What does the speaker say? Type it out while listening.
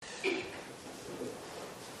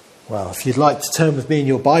Well, if you'd like to turn with me in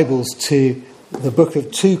your Bibles to the book of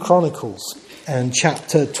 2 Chronicles and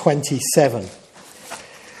chapter 27.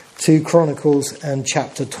 2 Chronicles and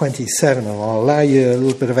chapter 27. And I'll allow you a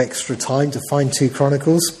little bit of extra time to find 2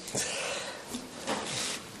 Chronicles.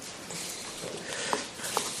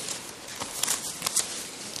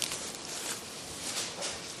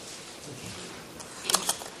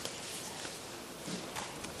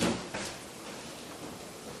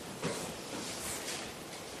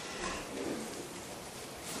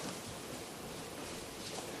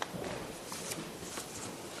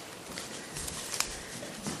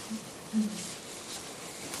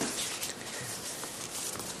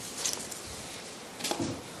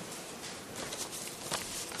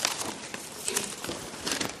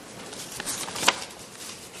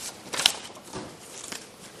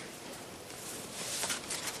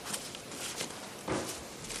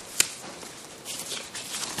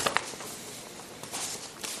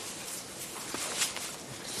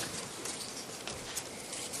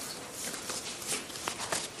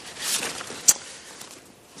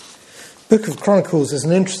 Book of Chronicles is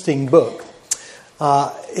an interesting book.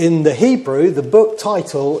 In the Hebrew, the book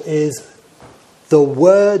title is The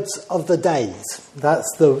Words of the Days. That's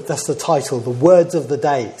the title, The Words of the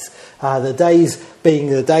Days. The days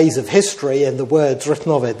being the days of history and the words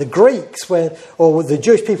written of it. The Greeks, or the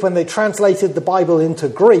Jewish people, when they translated the Bible into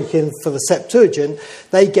Greek for the Septuagint,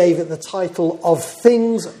 they gave it the title of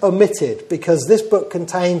Things Omitted, because this book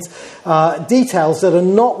contains details that are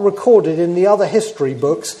not recorded in the other history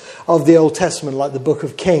books of the Old Testament, like the Book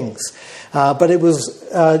of Kings. But it was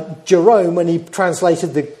Jerome, when he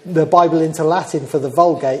translated the Bible into Latin for the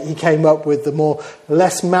Vulgate, he came up with the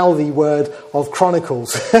less mouthy word of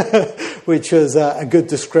Chronicles, which was a good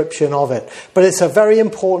description of it. But it's a very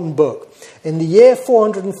important book. In the year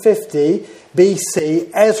 450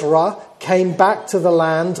 BC, Ezra came back to the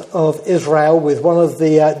land of Israel with one of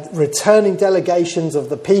the returning delegations of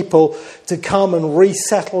the people to come and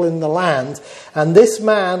resettle in the land. And this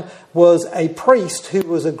man was a priest who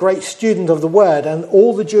was a great student of the word, and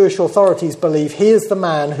all the Jewish authorities believe he is the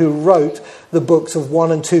man who wrote the books of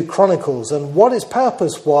 1 and 2 Chronicles. And what his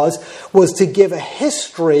purpose was to give a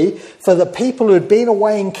history for the people who had been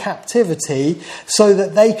away in captivity so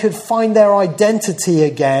that they could find their identity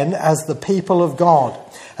again as the people of God.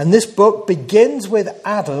 And this book begins with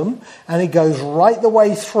Adam, and it goes right the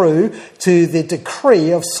way through to the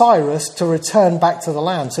decree of Cyrus to return back to the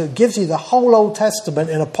land. So it gives you the whole Old Testament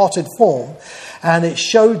in a potted form, and it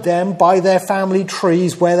showed them by their family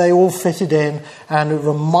trees where they all fitted in, and it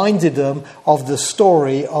reminded them of the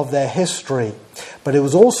story of their history. But it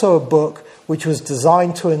was also a book which was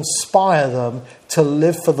designed to inspire them to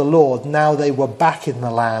live for the Lord now they were back in the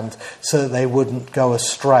land, so that they wouldn't go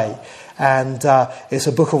astray. And it's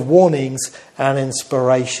a book of warnings and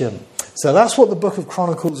inspiration. So that's what the book of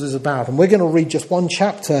Chronicles is about. And we're going to read just one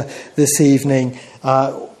chapter this evening,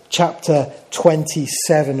 chapter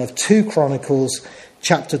 27 of 2 Chronicles,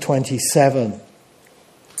 chapter 27,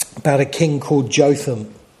 about a king called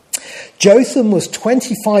Jotham. Jotham was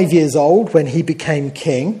 25 years old when he became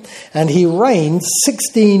king, and he reigned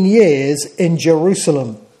 16 years in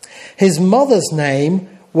Jerusalem. His mother's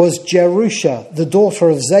name was Jerusha, the daughter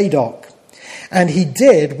of Zadok. And he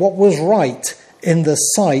did what was right in the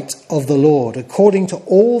sight of the Lord, according to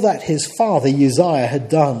all that his father Uzziah had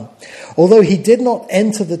done, although he did not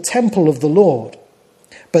enter the temple of the Lord.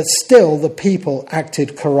 But still the people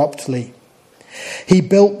acted corruptly. He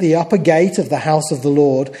built the upper gate of the house of the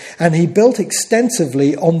Lord, and he built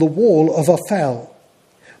extensively on the wall of Ophel.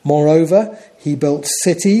 Moreover, he built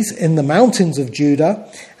cities in the mountains of Judah,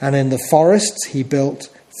 and in the forests he built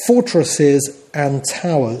fortresses and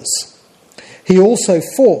towers. He also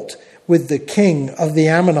fought with the king of the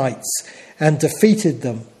Ammonites and defeated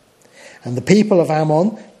them. And the people of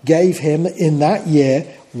Ammon gave him in that year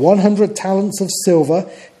 100 talents of silver,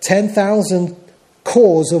 10,000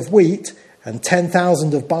 cores of wheat, and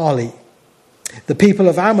 10,000 of barley. The people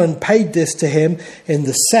of Ammon paid this to him in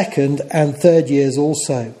the 2nd and 3rd years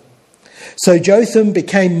also. So Jotham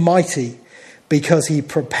became mighty because he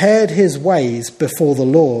prepared his ways before the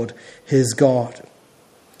Lord his God.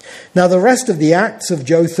 Now the rest of the acts of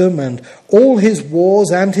Jotham and all his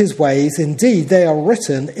wars and his ways, indeed they are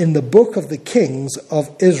written in the book of the kings of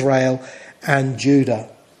Israel and Judah.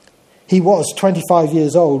 He was 25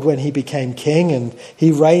 years old when he became king, and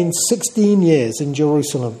he reigned 16 years in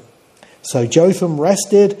Jerusalem. So Jotham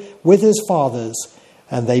rested with his fathers,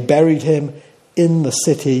 and they buried him in the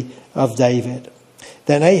city of David.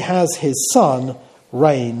 Then Ahaz his son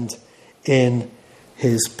reigned in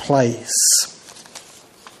his place.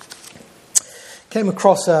 Came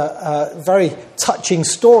across a very touching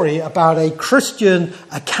story about a Christian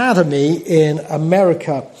academy in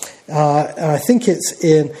America. I think it's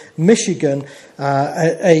in Michigan,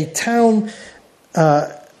 a town,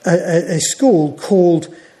 a school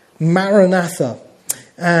called Maranatha.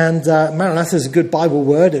 And Maranatha is a good Bible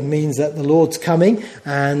word. It means that the Lord's coming.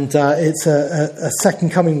 And it's a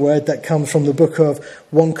second coming word that comes from the book of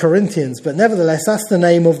 1 Corinthians. But nevertheless, that's the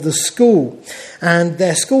name of the school. And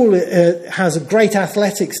their school has a great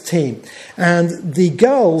athletics team. And the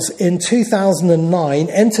girls in 2009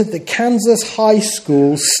 entered the Kansas High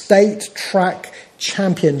School State Track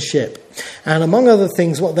Championship. And among other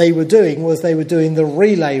things, what they were doing was they were doing the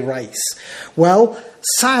relay race. Well,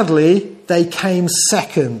 sadly, they came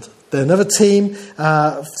second. They're another team,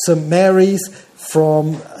 St. Mary's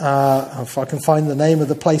from, if I can find the name of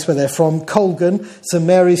the place where they're from, Colgan. St.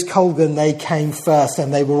 Mary's Colgan, they came first,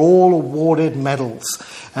 and they were all awarded medals.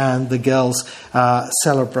 And the girls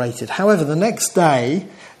celebrated. However, the next day,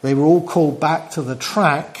 they were all called back to the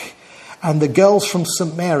track, and the girls from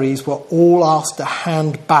St. Mary's were all asked to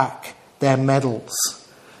hand back their medals.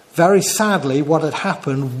 Very sadly, what had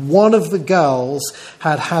happened, one of the girls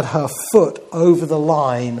had her foot over the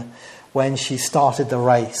line when she started the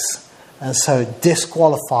race, and so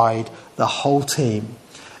disqualified the whole team.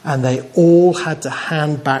 And they all had to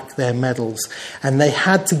hand back their medals, and they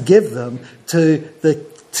had to give them to the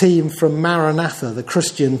team from Maranatha, the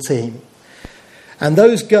Christian team. And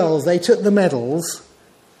those girls, they took the medals,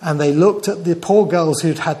 and they looked at the poor girls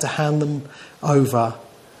who'd had to hand them over,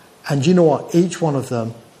 and you know what? Each one of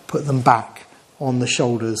them put them back on the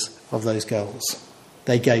shoulders of those girls.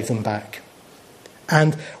 They gave them back.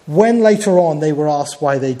 And when later on they were asked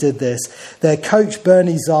why they did this, their coach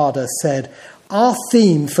Bernie Zada said, "Our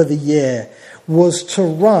theme for the year was to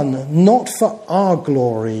run not for our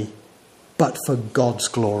glory, but for God's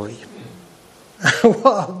glory."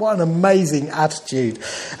 What an amazing attitude.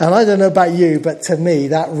 And I don't know about you, but to me,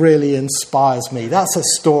 that really inspires me. That's a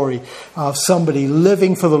story of somebody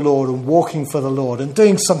living for the Lord and walking for the Lord and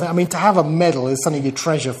doing something. I mean, to have a medal is something you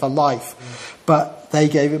treasure for life. But they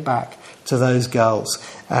gave it back to those girls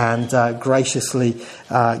and graciously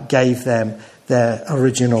gave them their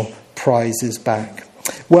original prizes back.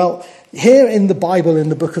 Well, here in the Bible, in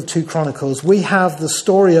the book of 2 Chronicles, we have the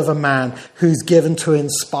story of a man who's given to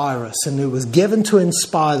inspire us, and who was given to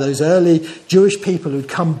inspire those early Jewish people who'd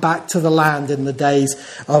come back to the land in the days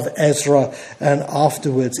of Ezra and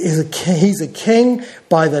afterwards. He's a king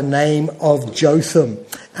by the name of Jotham,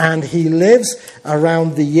 and he lives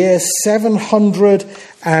around the year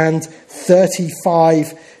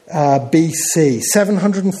 735 BC,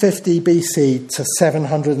 750 BC to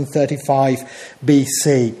 735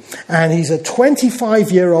 BC. And he's a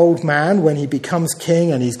 25-year-old man when he becomes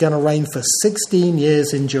king, and he's going to reign for 16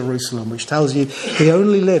 years in Jerusalem, which tells you he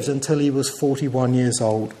only lived until he was 41 years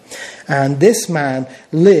old. And this man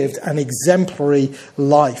lived an exemplary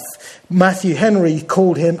life. Matthew Henry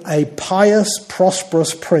called him a pious,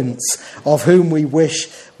 prosperous prince of whom we wish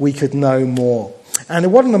we could know more.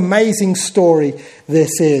 And what an amazing story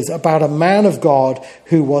this is about a man of God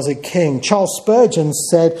who was a king. Charles Spurgeon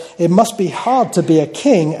said, "It must be hard to be a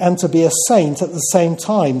king and to be a saint at the same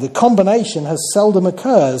time. The combination has seldom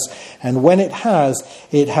occurs, and when it has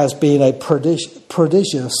been a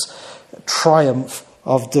prodigious triumph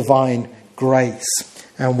of divine grace."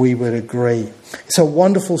 And we would agree. It's a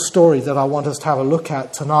wonderful story that I want us to have a look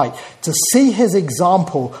at tonight, to see his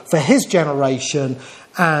example for his generation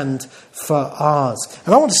and for ours.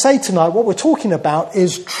 And I want to say tonight, what we're talking about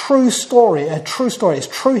is true story. It's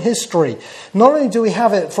true history. Not only do we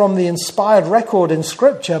have it from the inspired record in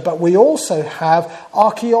Scripture, but we also have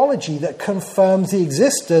archaeology that confirms the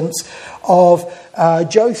existence of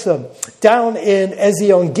Jotham. Down in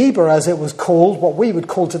Ezion Geber, as it was called, what we would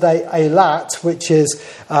call today Eilat, which is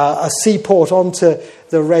a seaport onto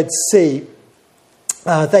the Red Sea,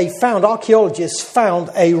 archaeologists found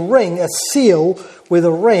a ring, a seal with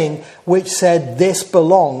a ring, which said, "This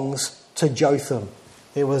belongs to Jotham."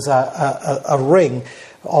 It was a ring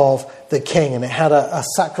of the king, and it had a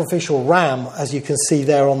sacrificial ram, as you can see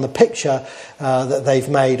there on the picture that they've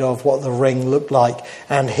made of what the ring looked like,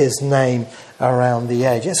 and his name around the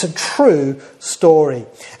edge. It's a true story.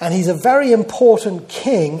 And he's a very important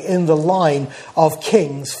king in the line of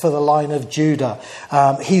kings for the line of Judah.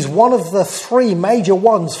 He's one of the three major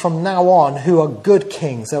ones from now on who are good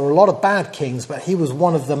kings. There were a lot of bad kings, but he was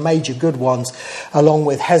one of the major good ones, along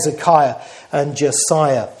with Hezekiah and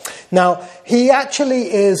Josiah. Now, he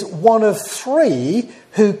actually is one of three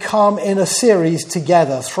who come in a series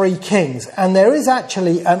together, 3 kings. And there is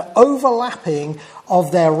actually an overlapping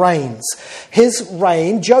of their reigns. His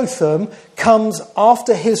reign, Jotham, comes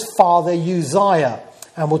after his father Uzziah.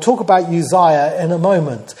 And we'll talk about Uzziah in a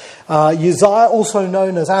moment. Uzziah, also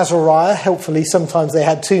known as Azariah, helpfully sometimes they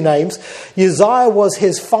had 2 names. Uzziah was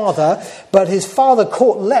his father, but his father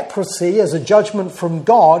caught leprosy as a judgment from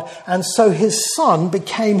God, and so his son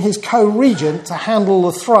became his co-regent to handle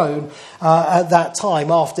the throne at that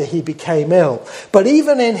time after he became ill. But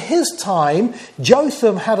even in his time,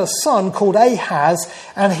 Jotham had a son called Ahaz,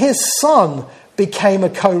 and his son became a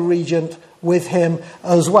co-regent with him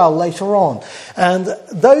as well later on. And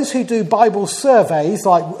those who do Bible surveys,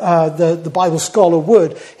 like the Bible scholar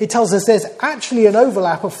would, he tells us there's actually an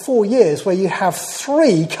overlap of 4 years where you have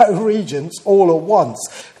 3 co-regents all at once.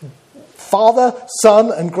 Father,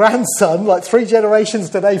 son and grandson, like 3 generations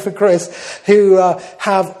today for Chris, who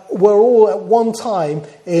were all at one time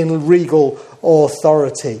in regal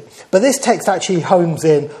authority. But this text actually homes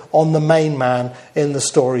in on the main man in the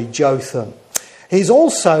story, Jotham. He's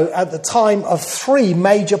also at the time of 3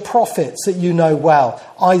 major prophets that you know well: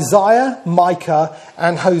 Isaiah, Micah,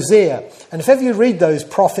 and Hosea. And if ever you read those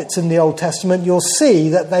prophets in the Old Testament, you'll see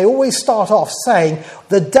that they always start off saying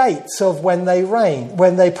the dates of when they reigned,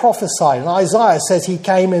 when they prophesied. And Isaiah says he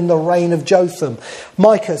came in the reign of Jotham.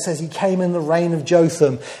 Micah says he came in the reign of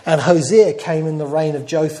Jotham. And Hosea came in the reign of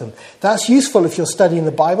Jotham. That's useful if you're studying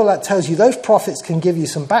the Bible. That tells you those prophets can give you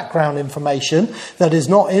some background information that is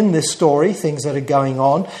not in this story, things that are going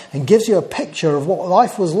on, and gives you a picture of what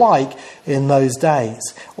life was like in those days.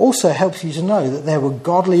 Also helps you to know that there were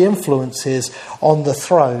godly influences on the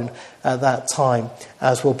throne at that time,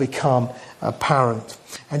 as will become apparent.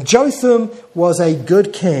 And Jotham was a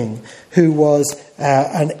good king who was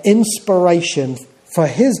an inspiration for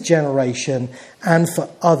his generation and for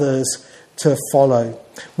others to follow.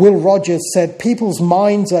 Will Rogers said, "People's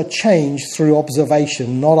minds are changed through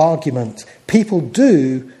observation, not argument. People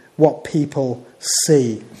do what people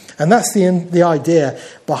see." And that's the idea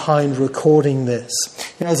behind recording this.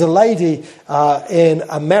 You know, there's a lady in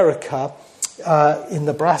America, in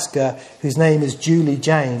Nebraska, whose name is Julie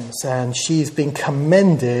James, and she's been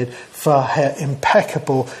commended for her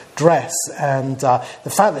impeccable dress and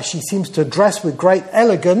the fact that she seems to dress with great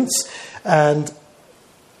elegance. And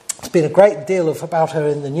there's been a great deal about her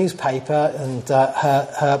in the newspaper and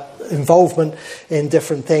her involvement in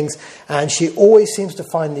different things. And she always seems to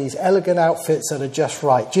find these elegant outfits that are just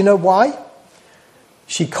right. Do you know why?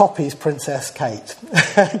 She copies Princess Kate,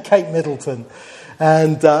 Kate Middleton.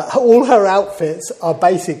 And all her outfits are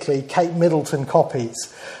basically Kate Middleton copies.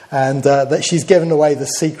 And that she's given away the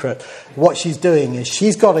secret. What she's doing is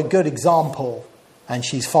she's got a good example and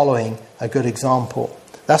she's following a good example.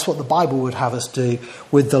 That's what the Bible would have us do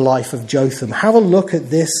with the life of Jotham. Have a look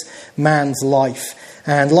at this man's life.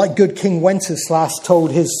 And like good King Wenceslas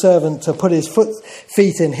told his servant to put his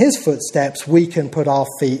feet in his footsteps, we can put our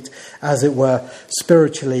feet, as it were,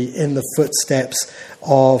 spiritually in the footsteps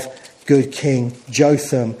of good King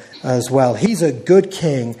Jotham as well. He's a good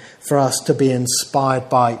king for us to be inspired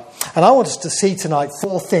by. And I want us to see tonight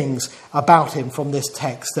 4 things about him from this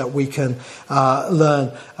text that we can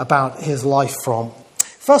learn about his life from.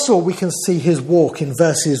 First of all, we can see his walk in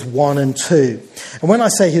verses 1 and 2. And when I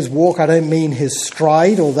say his walk, I don't mean his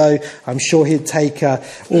stride, although I'm sure he'd take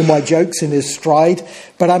all my jokes in his stride.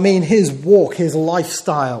 But I mean his walk, his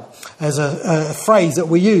lifestyle, as a phrase that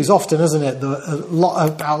we use often, isn't it? A lot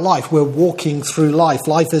about life. We're walking through life.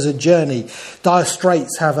 Life is a journey. Dire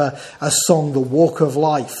Straits have a song, The Walk of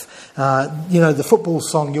Life. The football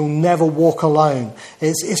song, You'll Never Walk Alone.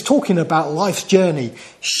 It's talking about life's journey,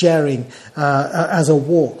 sharing as a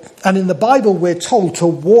walk. And in the Bible, we're told to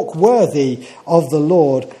walk worthy of the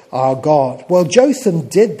Lord our God. Well, Jotham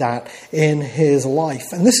did that in his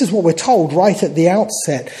life. And this is what we're told right at the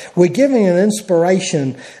outset. We're giving an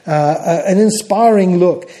inspiration, an inspiring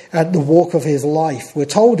look at the walk of his life. We're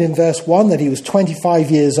told in verse 1 that he was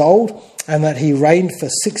 25 years old and that he reigned for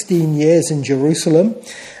 16 years in Jerusalem.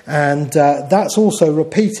 And that's also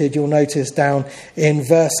repeated, you'll notice, down in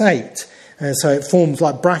verse 8. And so it forms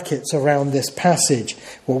like brackets around this passage.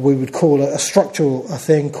 What we would call a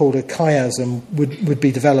thing called a chiasm would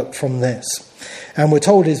be developed from this. And we're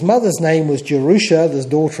told his mother's name was Jerusha, the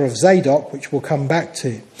daughter of Zadok, which we'll come back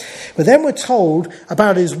to. But then we're told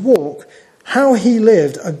about his walk, how he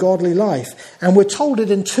lived a godly life. And we're told it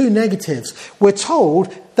in 2 negatives. We're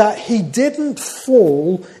told that he didn't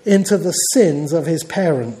fall into the sins of his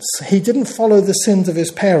parents. He didn't follow the sins of his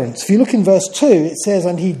parents. If you look in verse 2, it says,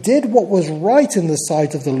 "And he did what was right in the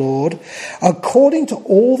sight of the Lord, according to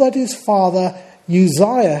all that his father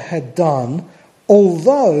Uzziah had done,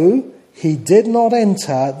 although he did not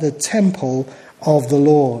enter the temple of the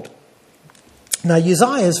Lord. Now,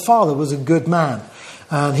 Uzziah's father was a good man,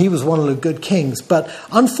 and he was one of the good kings. But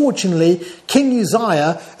unfortunately, King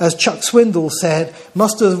Uzziah, as Chuck Swindoll said,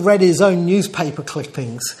 must have read his own newspaper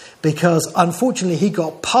clippings, because unfortunately he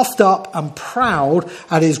got puffed up and proud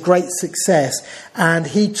at his great success, and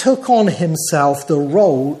he took on himself the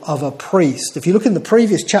role of a priest. If you look in the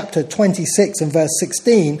previous chapter 26 and verse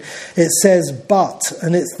 16, it says but,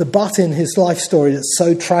 and it's the but in his life story that's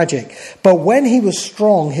so tragic. But when he was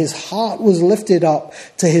strong, his heart was lifted up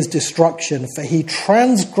to his destruction, for he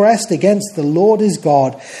transgressed against the Lord his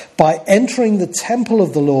God by entering the temple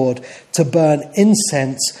of the Lord to burn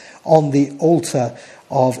incense on the altar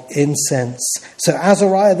of incense. So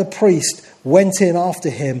Azariah the priest went in after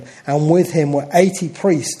him, and with him were 80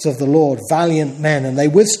 priests of the Lord, valiant men. And they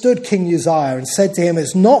withstood King Uzziah and said to him,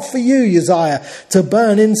 it's not for you, Uzziah, to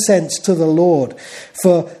burn incense to the Lord,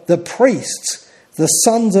 for the priests, the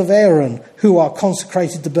sons of Aaron, who are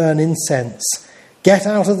consecrated to burn incense. Get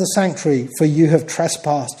out of the sanctuary, for you have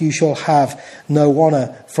trespassed. You shall have no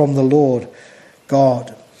honour from the Lord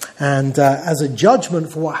God. And as a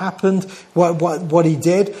judgment for what happened, what he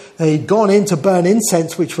did, he'd gone in to burn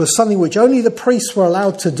incense, which was something which only the priests were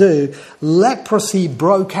allowed to do. Leprosy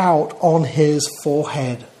broke out on his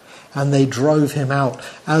forehead, and they drove him out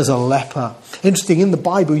as a leper. Interesting, in the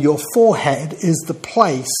Bible, your forehead is the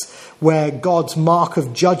place where God's mark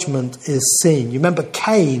of judgment is seen. You remember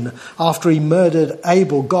Cain, after he murdered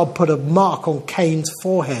Abel, God put a mark on Cain's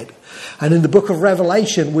forehead. And in the book of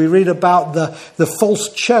Revelation, we read about the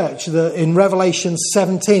false church in Revelation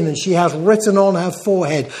 17, and she has written on her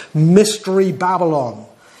forehead, Mystery Babylon.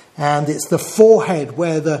 And it's the forehead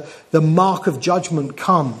where the mark of judgment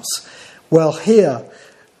comes. Well, here,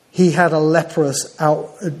 he had a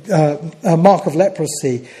mark of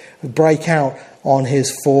leprosy break out on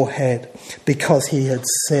his forehead because he had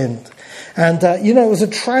sinned. And, it was a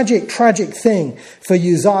tragic, tragic thing for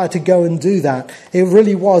Uzziah to go and do that. It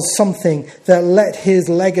really was something that let his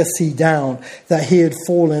legacy down, that he had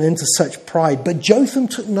fallen into such pride. But Jotham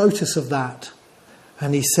took notice of that.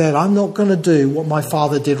 And he said, I'm not going to do what my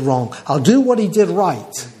father did wrong. I'll do what he did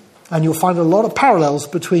right. And you'll find a lot of parallels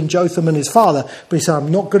between Jotham and his father. But he said,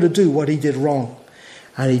 I'm not going to do what he did wrong.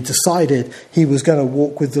 And he decided he was going to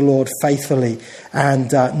walk with the Lord faithfully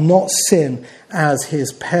and not sin as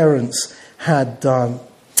his parents had done.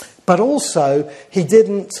 But also, he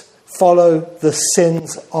didn't follow the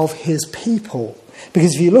sins of his people.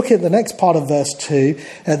 Because if you look at the next part of verse 2,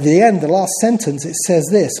 at the end, the last sentence, it says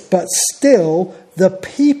this, but still the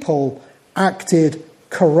people acted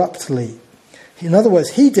corruptly. In other words,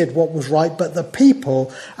 he did what was right, but the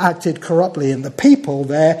people acted corruptly. And the people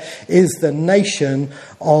there is the nation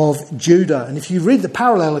of Judah. And if you read the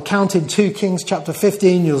parallel account in 2 Kings chapter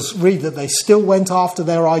 15, you'll read that they still went after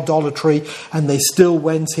their idolatry and they still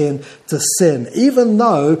went in to sin, even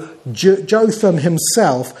though Jotham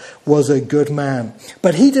himself was a good man.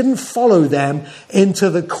 But he didn't follow them into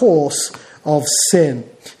the course of sin.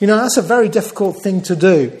 That's a very difficult thing to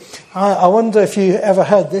do. I wonder if you ever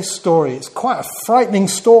heard this story. It's quite a frightening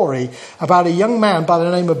story about a young man by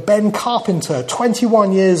the name of Ben Carpenter,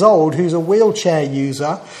 21 years old, who's a wheelchair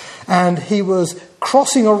user. And he was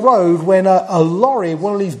crossing a road when a lorry,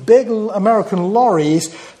 one of these big American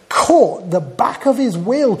lorries, caught the back of his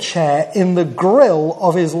wheelchair in the grill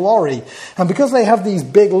of his lorry. And because they have these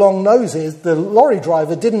big long noses, the lorry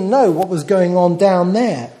driver didn't know what was going on down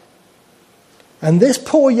there. And this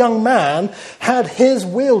poor young man had his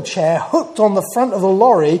wheelchair hooked on the front of the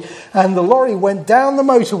lorry, and the lorry went down the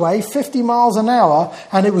motorway 50 miles an hour,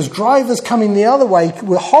 and it was drivers coming the other way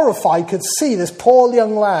were horrified, could see this poor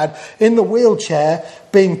young lad in the wheelchair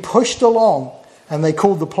being pushed along. And they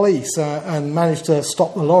called the police and managed to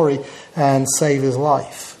stop the lorry and save his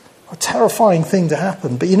life. A terrifying thing to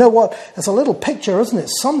happen. But you know what? It's a little picture, isn't it?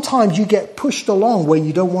 Sometimes you get pushed along where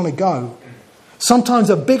you don't want to go. Sometimes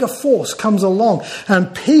a bigger force comes along,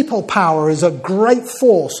 and people power is a great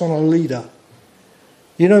force on a leader.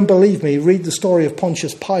 You don't believe me? Read the story of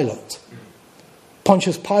Pontius Pilate.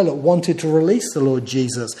 Pontius Pilate wanted to release the Lord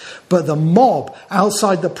Jesus, but the mob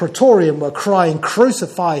outside the Praetorium were crying,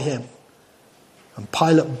 crucify him. And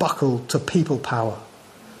Pilate buckled to people power.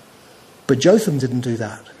 But Jotham didn't do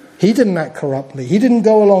that. He didn't act corruptly. He didn't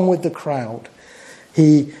go along with the crowd.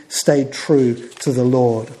 He stayed true to the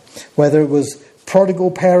Lord. Whether it was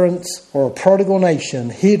prodigal parents or a prodigal nation,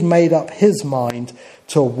 he'd made up his mind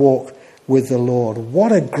to walk with the Lord.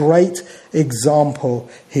 What a great example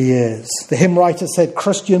he is. The hymn writer said,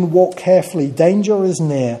 "Christian, walk carefully, danger is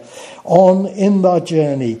near. On in thy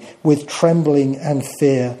journey with trembling and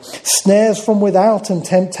fear. Snares from without and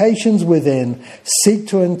temptations within seek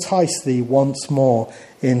to entice thee once more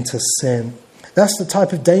into sin." That's the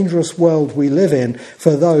type of dangerous world we live in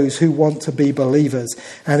for those who want to be believers.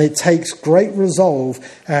 And it takes great resolve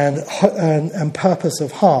and purpose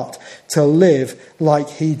of heart to live like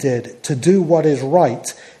he did, to do what is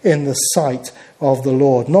right in the sight of the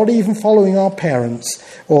Lord, not even following our parents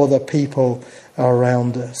or the people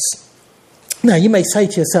around us. Now, you may say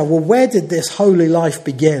to yourself, well, where did this holy life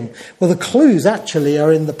begin? Well, the clues actually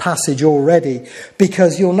are in the passage already,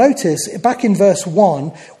 because you'll notice back in verse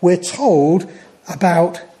 1, we're told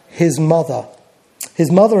about his mother.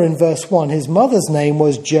 His mother in verse 1, his mother's name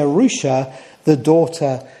was Jerusha, the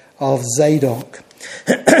daughter of Zadok.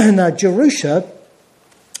 Now, Jerusha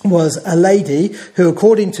was a lady who,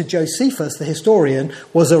 according to Josephus, the historian,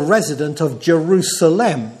 was a resident of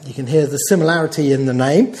Jerusalem. You can hear the similarity in the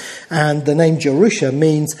name. And the name Jerusha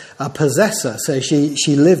means a possessor. So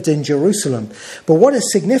she lived in Jerusalem. But what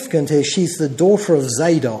is significant is she's the daughter of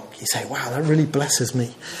Zadok. You say, wow, that really blesses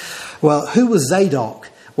me. Well, who was Zadok?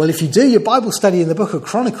 Well, if you do your Bible study in the book of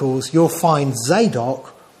Chronicles, you'll find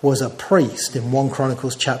Zadok was a priest in 1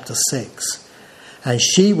 Chronicles chapter 6. And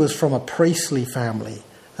she was from a priestly family.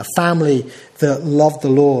 A family that loved the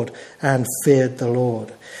Lord and feared the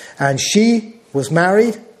Lord. And she was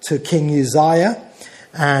married to King Uzziah.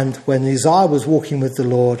 And when Uzziah was walking with the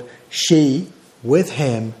Lord, she, with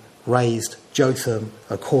him, raised Jotham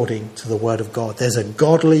according to the word of God. There's a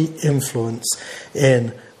godly influence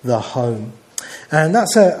in the home. And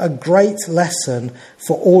that's a great lesson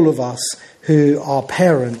for all of us who are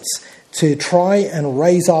parents, to try and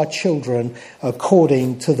raise our children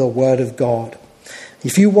according to the word of God.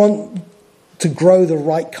 If you want to grow the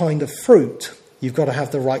right kind of fruit, you've got to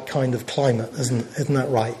have the right kind of climate, isn't that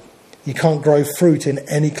right? You can't grow fruit in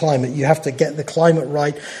any climate. You have to get the climate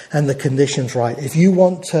right and the conditions right. If you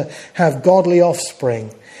want to have godly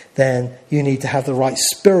offspring, then you need to have the right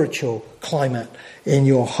spiritual climate in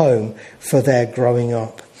your home for their growing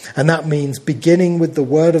up. And that means beginning with the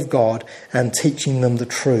word of God and teaching them the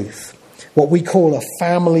truth. What we call a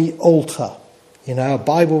family altar. You know, a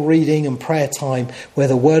Bible reading and prayer time where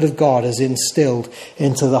the word of God is instilled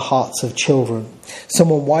into the hearts of children.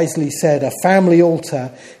 Someone wisely said, a family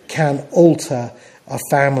altar can alter a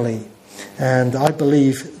family. And I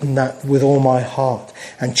believe in that with all my heart.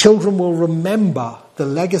 And children will remember the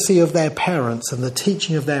legacy of their parents and the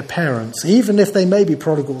teaching of their parents, even if they may be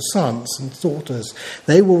prodigal sons and daughters.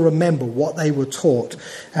 They will remember what they were taught,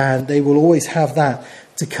 and they will always have that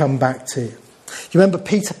to come back to. You remember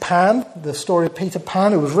Peter Pan, the story of Peter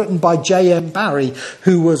Pan? It was written by J.M. Barrie,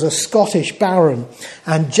 who was a Scottish baron.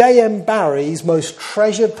 And J.M. Barrie's most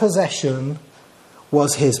treasured possession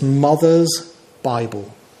was his mother's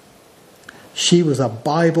Bible. She was a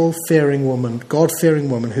Bible-fearing woman, God-fearing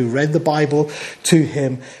woman who read the Bible to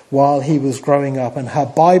him while he was growing up. And her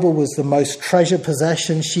Bible was the most treasured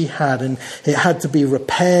possession she had. And it had to be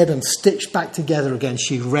repaired and stitched back together again.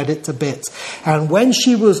 She read it to bits. And when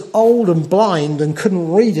she was old and blind and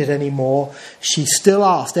couldn't read it anymore, she still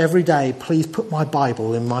asked every day, please put my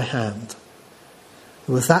Bible in my hand.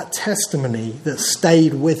 It was that testimony that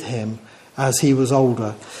stayed with him as he was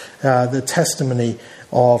older. The testimony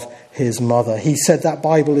of his mother. He said, that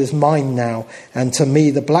Bible is mine now, and to me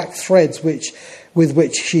the black threads with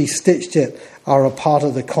which she stitched it are a part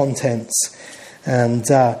of the contents. And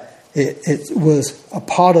it was a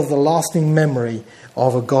part of the lasting memory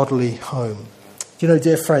of a godly home. You know,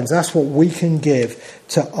 dear friends, that's what we can give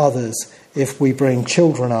to others if we bring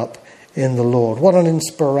children up in the Lord. What an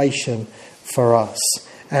inspiration for us.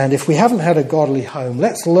 And if we haven't had a godly home,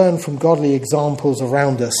 let's learn from godly examples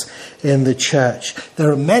around us in the church. There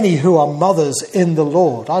are many who are mothers in the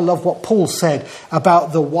Lord. I love what Paul said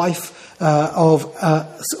about the wife of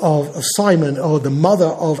Simon, or the mother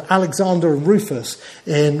of Alexander and Rufus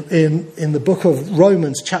in the book of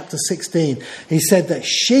Romans chapter 16. He said that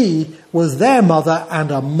she was their mother and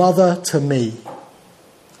a mother to me.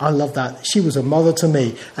 I love that. She was a mother to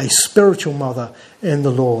me, a spiritual mother in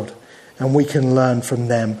the Lord. And we can learn from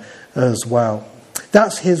them as well.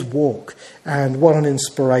 That's his walk, and what an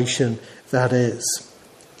inspiration that is.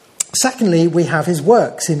 Secondly, we have his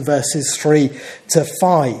works in verses 3 to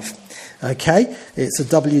 5. Okay, it's a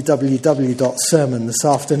www.sermon this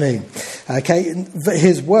afternoon. Okay,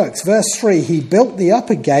 his works. Verse 3, he built the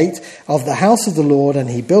upper gate of the house of the Lord,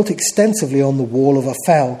 and he built extensively on the wall of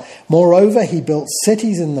Ophel. Moreover, he built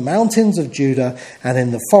cities in the mountains of Judah, and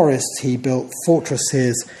in the forests he built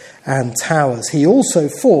fortresses and towers. He also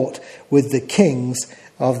fought with the kings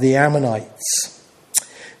of the Ammonites.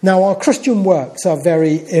 Now, our Christian works are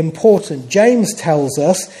very important. James tells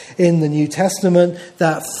us in the New Testament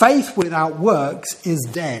that faith without works is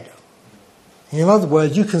dead. In other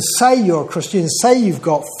words, you can say you're a Christian, say you've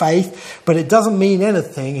got faith, but it doesn't mean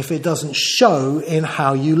anything if it doesn't show in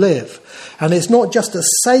how you live. And it's not just a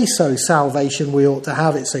say-so salvation we ought to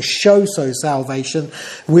have, it's a show-so salvation.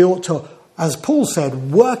 We ought to, as Paul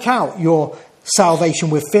said, work out your salvation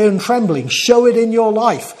with fear and trembling. Show it in your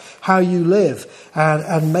life, how you live,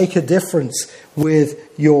 and make a difference with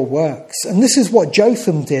your works. And this is what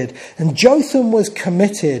Jotham did. And Jotham was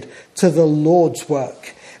committed to the Lord's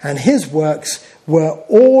work. And his works were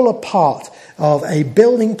all a part of a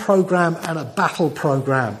building program and a battle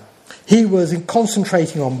program. He was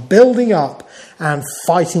concentrating on building up and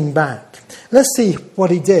fighting back. Let's see what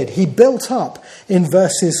he did. He built up in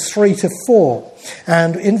verses 3 to 4.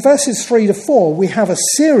 And in verses 3 to 4, we have a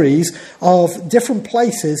series of different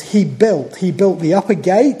places he built. He built the upper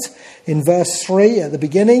gate in verse 3 at the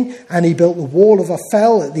beginning, and he built the wall of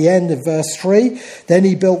Ophel at the end of verse 3. Then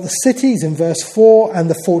he built the cities in verse 4 and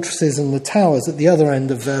the fortresses and the towers at the other end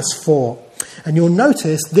of verse 4. And you'll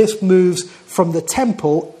notice this moves from the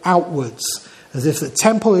temple outwards, as if the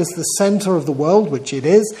temple is the centre of the world, which it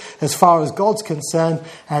is, as far as God's concerned,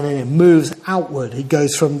 and then it moves outward. He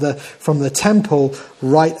goes from the temple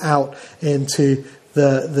right out into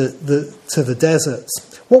the deserts.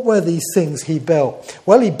 What were these things he built?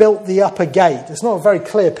 Well, he built the upper gate. It's not a very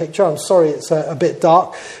clear picture. I'm sorry, it's a bit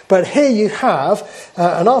dark. But here you have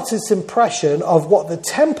an artist's impression of what the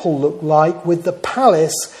temple looked like with the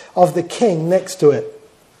palace of the king next to it.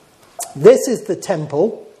 This is the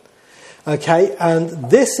temple. Okay,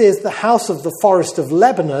 and this is the house of the forest of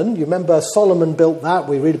Lebanon. You remember Solomon built that.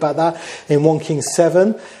 We read about that in 1 Kings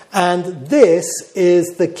 7. And this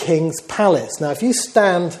is the king's palace. Now, if you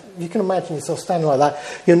stand, you can imagine yourself standing like that,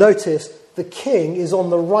 you'll notice the king is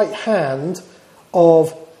on the right hand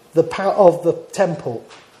of the temple.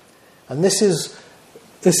 And this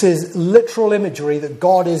is literal imagery that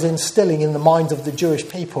God is instilling in the minds of the Jewish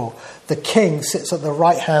people. The king sits at the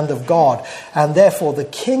right hand of God. And therefore, the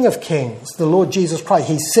King of Kings, the Lord Jesus Christ,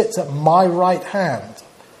 he sits at my right hand.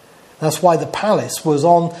 That's why the palace was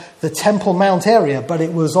on the Temple Mount area, but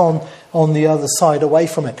it was on the other side away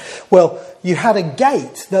from it. Well, you had a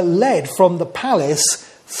gate that led from the palace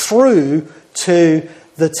through to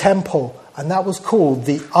the temple. And that was called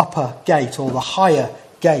the upper gate or the higher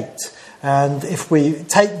gate. And if we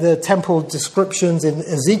take the temple descriptions in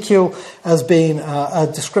Ezekiel as being a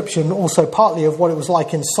description also partly of what it was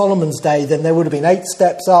like in Solomon's day, then there would have been 8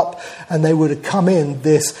 steps up and they would have come in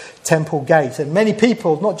this temple gate. And many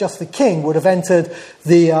people, not just the king, would have entered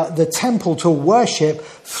the temple to worship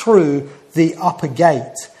through the upper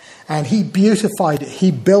gate. And he beautified it.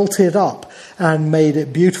 He built it up and made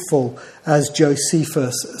it beautiful, as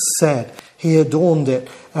Josephus said. He adorned it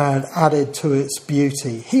and added to its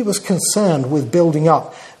beauty. He was concerned with building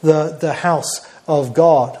up the house of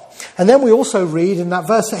God. And then we also read in that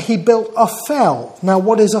verse that he built Ophel. Now,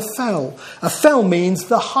 what is Ophel? Ophel means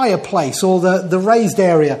the higher place or the raised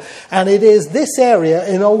area. And it is this area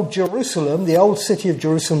in Old Jerusalem, the old city of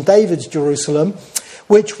Jerusalem, David's Jerusalem,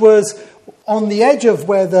 which was on the edge of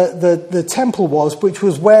where the temple was, which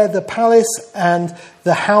was where the palace and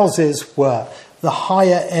the houses were. The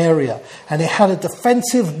higher area, and it had a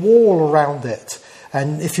defensive wall around it.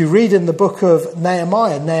 And if you read in the book of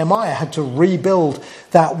Nehemiah had to rebuild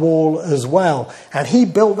that wall as well. And he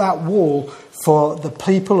built that wall for the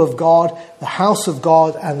people of God, the house of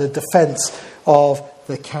God, and the defense of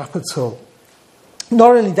the capital.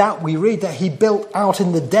 Not only that, we read that he built out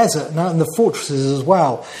in the desert and out in the fortresses as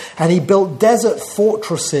well. And he built desert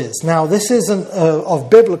fortresses. Now, this isn't of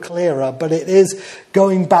biblical era, but it is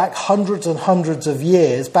going back hundreds and hundreds of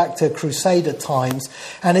years, back to Crusader times.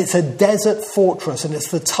 And it's a desert fortress. And it's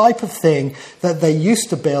the type of thing that they used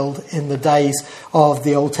to build in the days of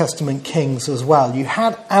the Old Testament kings as well. You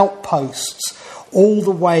had outposts all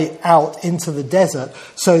the way out into the desert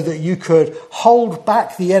so that you could hold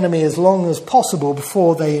back the enemy as long as possible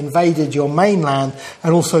before they invaded your mainland,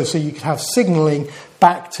 and also so you could have signalling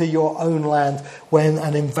back to your own land when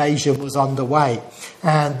an invasion was underway.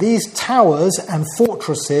 And these towers and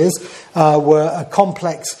fortresses were a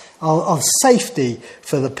complex of safety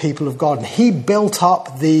for the people of God. And he built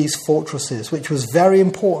up these fortresses, which was very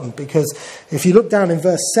important, because if you look down in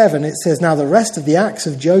verse 7, it says, "Now the rest of the acts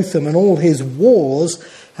of Jotham and all his wars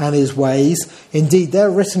and his ways, indeed they're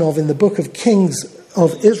written of in the book of Kings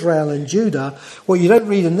of Israel and Judah." What you don't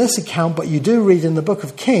read in this account, but you do read in the book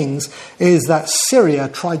of Kings, is that Syria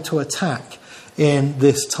tried to attack. in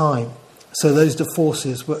this time. So those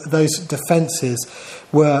defences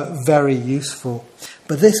were very useful.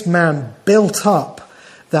 But this man built up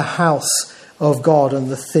the house of God and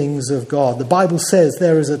the things of God. The Bible says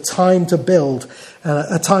there is a time to build,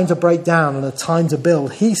 a time to break down, and a time to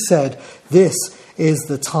build. He said this is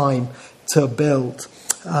the time to build.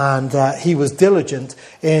 And he was diligent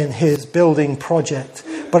in his building project.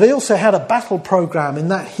 But he also had a battle program in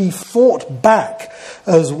that he fought back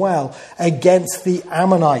as well against the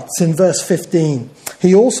Ammonites in verse 15.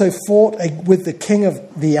 He also fought with the king of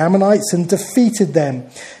the Ammonites and defeated them.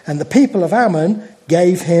 And the people of Ammon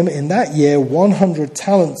gave him in that year 100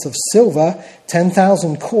 talents of silver,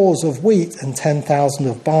 10,000 cores of wheat, and 10,000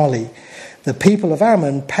 of barley. The people of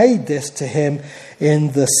Ammon paid this to him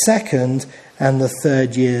in the second and the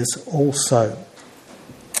third years also.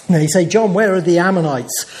 Now you say, John, where are the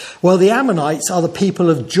Ammonites? Well, the Ammonites are the people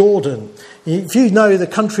of Jordan. If you know the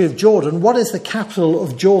country of Jordan, what is the capital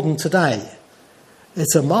of Jordan today?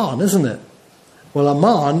 It's Amman, isn't it? Well,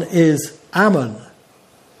 Amman is Ammon.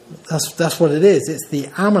 That's what it is. It's the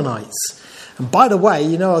Ammonites. And by the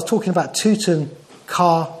way, I was talking about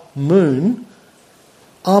Tutankhamun.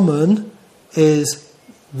 Amun is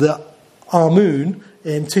the Amun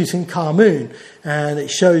in Tutankhamun, and it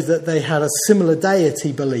shows that they had a similar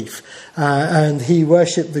deity belief, and he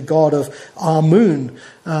worshipped the god of Amun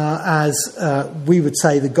as we would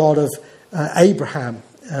say the god of Abraham,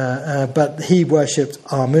 but he worshipped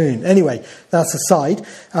Amun. Anyway, that's aside.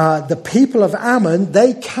 The people of Ammon,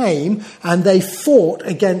 they came and they fought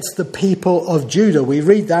against the people of Judah. We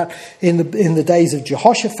read that in the days of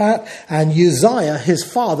Jehoshaphat, and Uzziah, his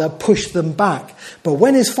father, pushed them back. But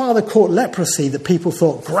when his father caught leprosy, the people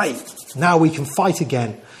thought, great, now we can fight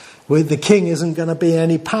again. The king isn't going to be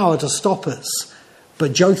any power to stop us.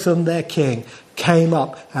 But Jotham, their king, came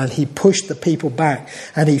up and he pushed the people back,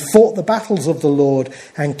 and he fought the battles of the Lord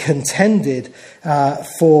and contended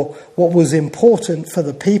for what was important for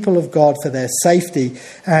the people of God, for their safety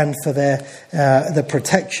and for the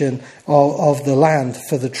protection of the land,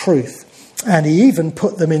 for the truth. And he even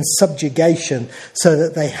put them in subjugation so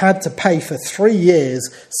that they had to pay for 3 years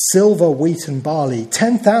silver, wheat and barley.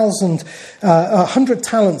 100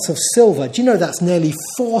 talents of silver. Do you know that's nearly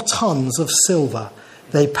 4 tons of silver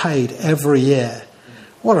they paid every year?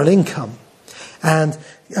 What an income. And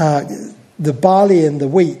the barley and the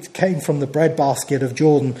wheat came from the breadbasket of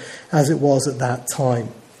Jordan as it was at that time.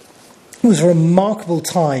 It was a remarkable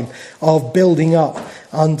time of building up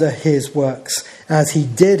under his works as he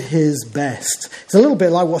did his best. It's a little bit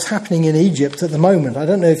like what's happening in Egypt at the moment. I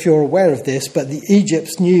don't know if you're aware of this, but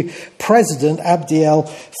Egypt's new president,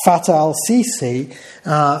 Abdel Fattah al-Sisi,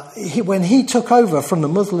 when he took over from the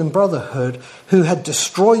Muslim Brotherhood, who had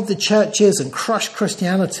destroyed the churches and crushed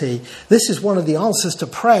Christianity, this is one of the answers to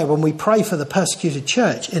prayer when we pray for the persecuted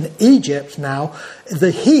church. In Egypt now,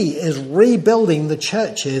 he is rebuilding the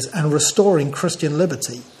churches and restoring Christian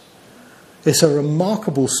liberty. It's a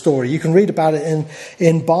remarkable story. You can read about it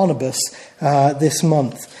in Barnabas this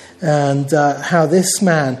month, and how this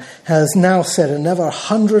man has now said another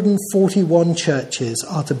 141 churches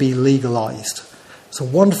are to be legalized. It's a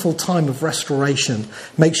wonderful time of restoration.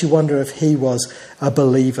 Makes you wonder if he was a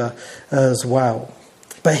believer as well.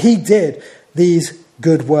 But he did these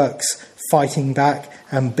good works, fighting back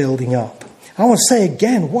and building up. I want to say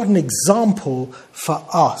again, what an example for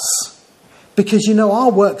us. Because,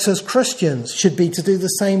 our works as Christians should be to do the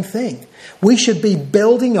same thing. We should be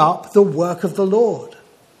building up the work of the Lord.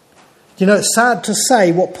 It's sad to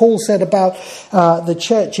say what Paul said about the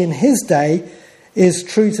church in his day is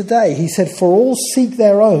true today. He said, for all seek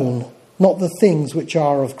their own, not the things which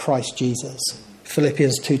are of Christ Jesus.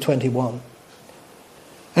 Philippians 2:21.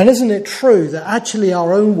 And isn't it true that actually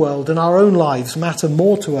our own world and our own lives matter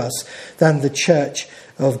more to us than the church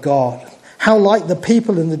of God? How like the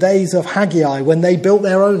people in the days of Haggai when they built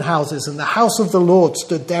their own houses and the house of the Lord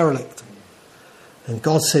stood derelict. And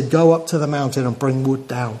God said, go up to the mountain and bring wood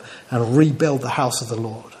down and rebuild the house of the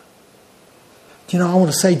Lord. I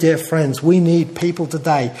want to say, dear friends, we need people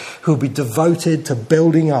today who will be devoted to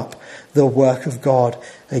building up the work of God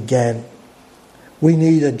again. We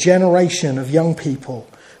need a generation of young people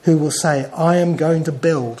who will say, I am going to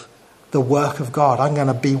build the work of God. I'm going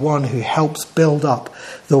to be one who helps build up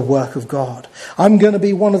the work of God. I'm going to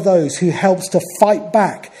be one of those who helps to fight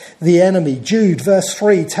back the enemy. Jude, verse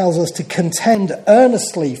 3, tells us to contend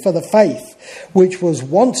earnestly for the faith which was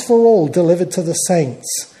once for all delivered to the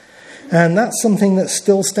saints. And that's something that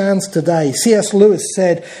still stands today. C.S. Lewis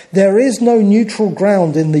said, there is no neutral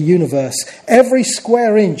ground in the universe. Every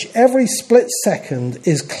square inch, every split second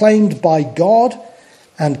is claimed by God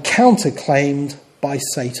and counterclaimed by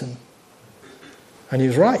Satan. And he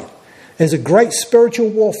was right. There's a great spiritual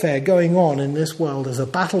warfare going on in this world. There's a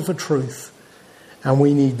battle for truth. And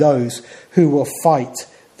we need those who will fight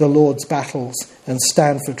the Lord's battles and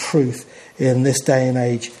stand for truth in this day and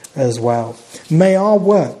age as well. May our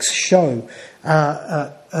works show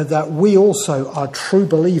that we also are true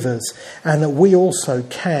believers and that we also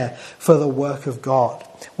care for the work of God.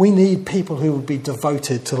 We need people who would be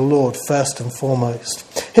devoted to the Lord first and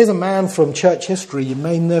foremost. Here's a man from church history you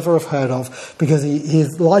may never have heard of because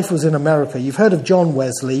his life was in America. You've heard of John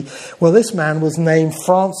Wesley. Well, this man was named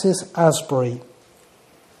Francis Asbury.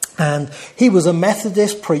 And he was a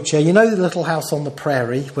Methodist preacher. You know the little house on the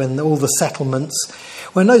prairie, when all the settlements...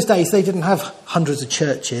 Well, in those days, they didn't have hundreds of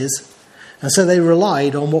churches. And so they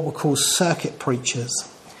relied on what were called circuit preachers.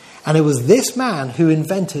 And it was this man who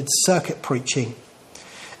invented circuit preaching.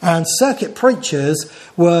 And circuit preachers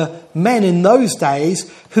were men in those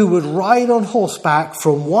days who would ride on horseback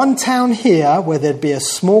from one town here, where there'd be a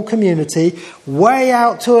small community, way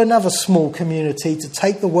out to another small community to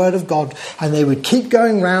take the word of God. And they would keep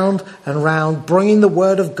going round and round, bringing the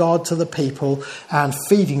word of God to the people and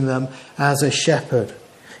feeding them as a shepherd.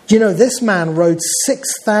 Do you know, this man rode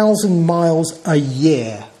 6,000 miles a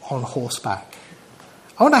year on horseback.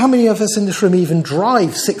 I wonder how many of us in this room even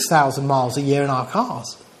drive 6,000 miles a year in our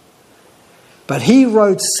cars. But he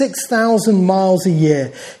rode 6,000 miles a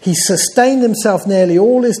year. He sustained himself nearly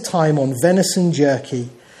all his time on venison jerky.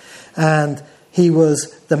 And he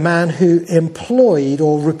was the man who employed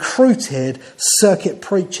or recruited circuit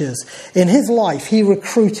preachers. In his life, he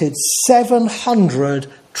recruited 700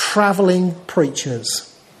 travelling preachers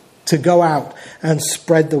to go out and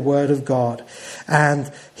spread the word of God. And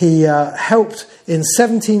he helped in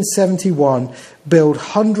 1771 build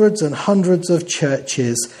hundreds and hundreds of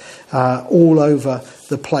churches all over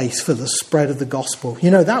the place for the spread of the gospel.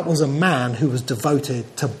 You know, that was a man who was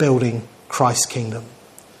devoted to building Christ's kingdom,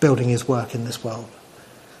 building his work in this world.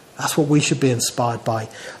 That's what we should be inspired by,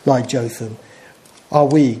 like Jotham. Are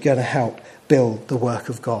we going to help build the work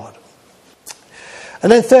of God?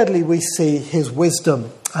 And then thirdly, we see his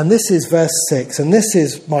wisdom. And this is verse 6. And this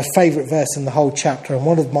is my favourite verse in the whole chapter and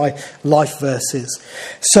one of my life verses.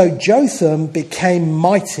 So Jotham became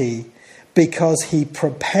mighty because he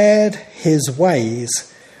prepared his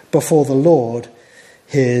ways before the Lord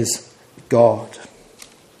his God.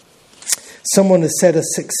 Someone has said a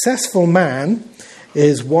successful man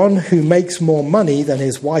is one who makes more money than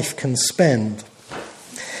his wife can spend.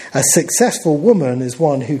 A successful woman is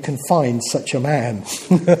one who can find such a man.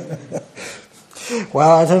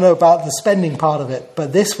 Well, I don't know about the spending part of it,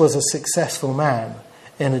 but this was a successful man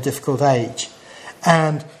in a difficult age.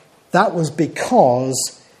 And that was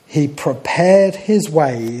because he prepared his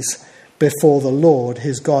ways before the Lord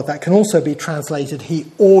his God. That can also be translated,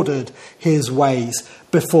 he ordered his ways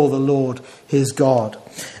before the Lord his God.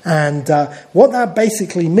 And what that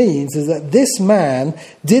basically means is that this man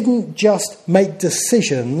didn't just make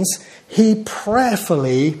decisions, he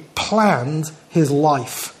prayerfully planned his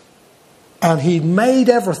life. And he made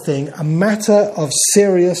everything a matter of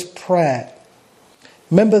serious prayer.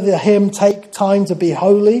 Remember the hymn, Take Time to Be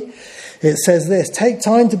Holy? It says this, take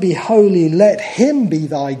time to be holy, let him be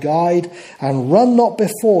thy guide, and run not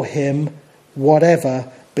before him,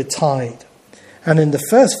 whatever betide. And in the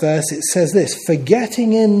first verse it says this,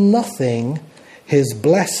 forgetting in nothing his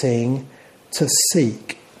blessing to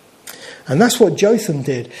seek. And that's what Jotham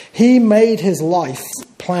did. He made his life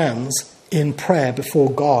plans in prayer before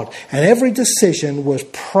God. And every decision was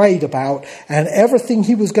prayed about, and everything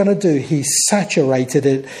he was going to do, he saturated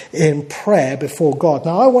it in prayer before God.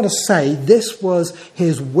 Now, I want to say this was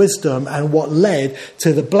his wisdom and what led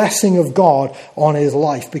to the blessing of God on his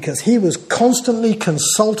life, because he was constantly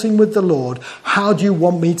consulting with the Lord. How do you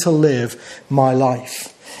want me to live my life?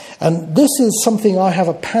 And this is something I have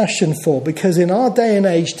a passion for, because in our day and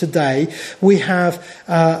age today, we have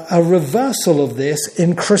a reversal of this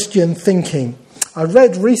in Christian thinking. I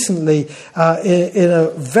read recently in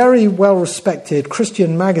a very well-respected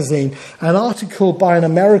Christian magazine an article by an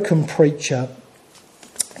American preacher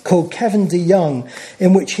called Kevin DeYoung,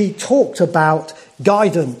 in which he talked about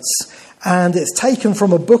guidance. And it's taken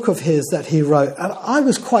from a book of his that he wrote. And I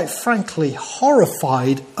was quite frankly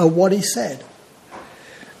horrified at what he said.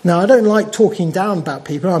 Now, I don't like talking down about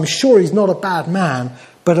people. I'm sure he's not a bad man.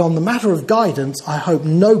 But on the matter of guidance, I hope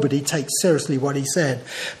nobody takes seriously what he said.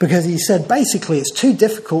 Because he said, basically, it's too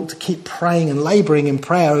difficult to keep praying and labouring in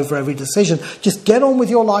prayer over every decision. Just get on with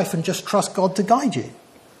your life and just trust God to guide you.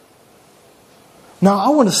 Now, I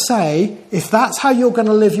want to say, if that's how you're going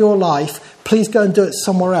to live your life, please go and do it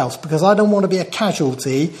somewhere else, because I don't want to be a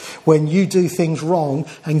casualty when you do things wrong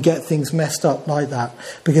and get things messed up like that,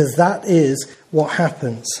 because that is what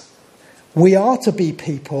happens. We are to be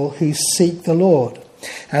people who seek the Lord.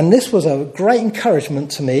 And this was a great encouragement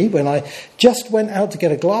to me when I just went out to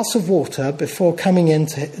get a glass of water before coming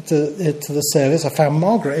into the service. I found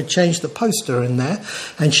Margaret had changed the poster in there,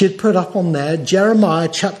 and she had put up on there Jeremiah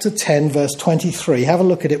chapter 10 verse 23. Have a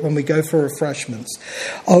look at it when we go for refreshments.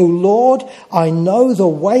 O Lord, I know the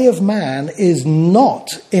way of man is not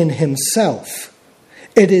in himself.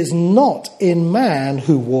 It is not in man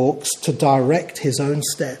who walks to direct his own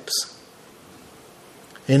steps.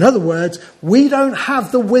 In other words, we don't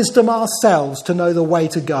have the wisdom ourselves to know the way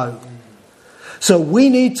to go. So we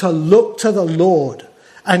need to look to the Lord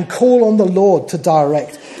and call on the Lord to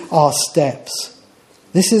direct our steps.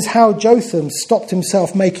 This is how Jotham stopped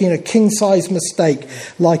himself making a king-sized mistake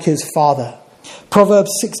like his father.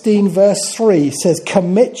 Proverbs 16 verse 3 says,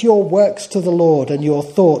 commit your works to the Lord and your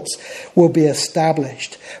thoughts will be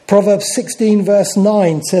established. Proverbs 16 verse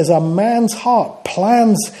 9 says, a man's heart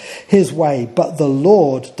plans his way, but the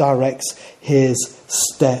Lord directs his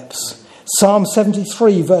steps. Psalm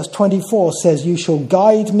 73 verse 24 says, you shall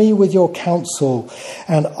guide me with your counsel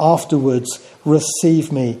and afterwards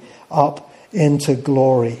receive me up into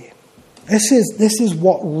glory. This is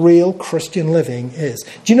what real Christian living is.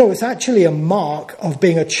 Do you know, it's actually a mark of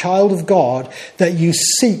being a child of God that you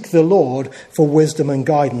seek the Lord for wisdom and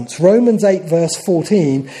guidance. Romans 8 verse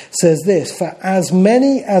 14 says this, for as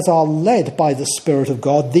many as are led by the Spirit of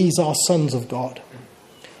God, these are sons of God.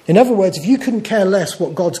 In other words, if you couldn't care less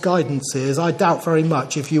what God's guidance is, I doubt very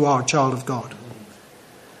much if you are a child of God.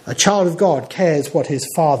 A child of God cares what his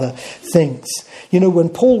Father thinks. You know, when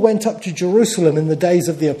Paul went up to Jerusalem in the days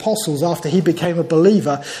of the apostles after he became a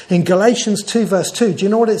believer, in Galatians 2 verse 2, do you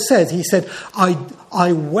know what it says? He said,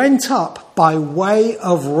 I went up by way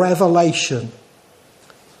of revelation.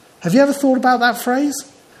 Have you ever thought about that phrase?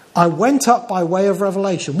 I went up by way of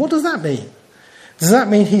revelation. What does that mean? Does that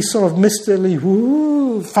mean he sort of mystically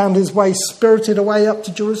found his way, spirited away up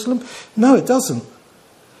to Jerusalem? No, it doesn't.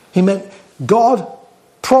 He meant God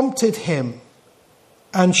prompted him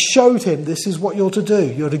and showed him, this is what you're to do.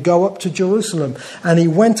 You're to go up to Jerusalem. And he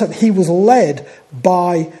went up, he was led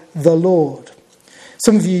by the Lord.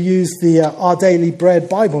 Some of you use the Our Daily Bread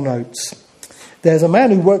Bible notes. There's a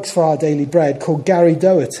man who works for Our Daily Bread called Gary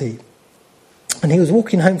Doherty. And he was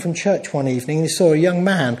walking home from church one evening and he saw a young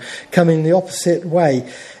man coming the opposite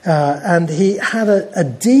way. And he had a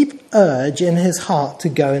deep urge in his heart to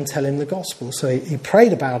go and tell him the gospel. So he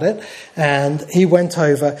prayed about it and he went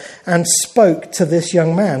over and spoke to this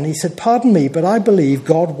young man. He said, pardon me, but I believe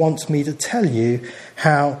God wants me to tell you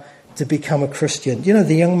how to become a Christian. You know,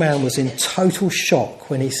 the young man was in total shock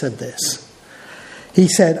when he said this. He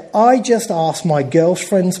said, I just asked my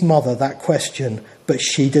girlfriend's mother that question, but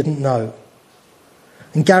she didn't know.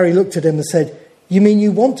 And Gary looked at him and said, you mean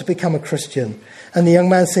you want to become a Christian? And the young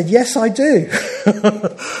man said, yes, I do.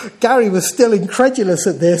 Gary was still incredulous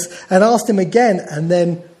at this and asked him again. And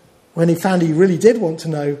then when he found he really did want to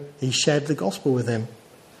know, he shared the gospel with him.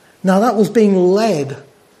 Now that was being led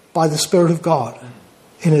by the Spirit of God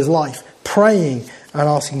in his life, praying and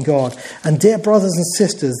asking God. And dear brothers and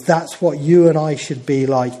sisters, that's what you and I should be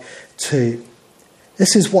like too.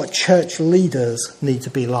 This is what church leaders need to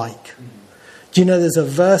be like. Do you know there's a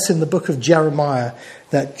verse in the book of Jeremiah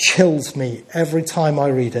that chills me every time I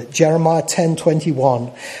read it? Jeremiah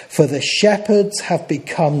 10:21. For the shepherds have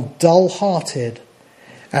become dull-hearted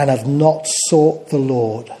and have not sought the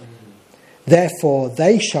Lord. Therefore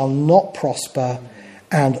they shall not prosper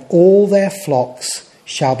and all their flocks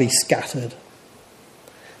shall be scattered.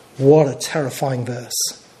 What a terrifying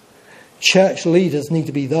verse. Church leaders need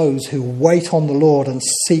to be those who wait on the Lord and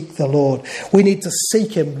seek the Lord. We need to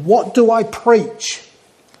seek him. What do I preach?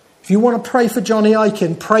 If you want to pray for Johnny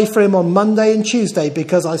Aiken, pray for him on Monday and Tuesday,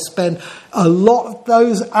 because I spend a lot of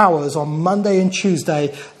those hours on Monday and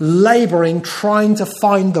Tuesday labouring, trying to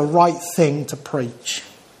find the right thing to preach.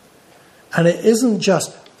 And it isn't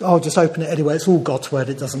just, just open it anyway. It's all God's word.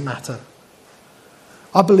 It doesn't matter.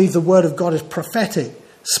 I believe the word of God is prophetic.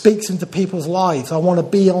 Speaks into people's lives. I want to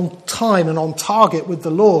be on time and on target with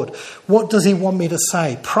the Lord. What does he want me to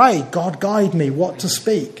say? Pray, God guide me what to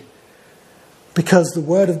speak. Because the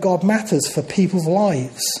word of God matters for people's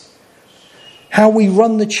lives. How we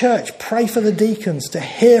run the church, pray for the deacons to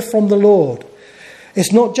hear from the Lord.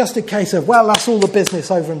 It's not just a case of, well, that's all the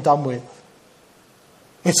business over and done with.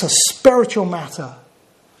 It's a spiritual matter.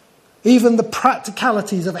 Even the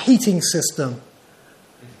practicalities of a heating system.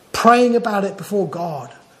 Praying about it before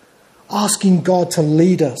God. asking God to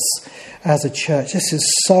lead us as a church. This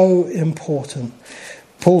is so important.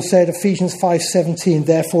 Paul said, Ephesians 5:17,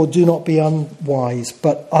 therefore do not be unwise,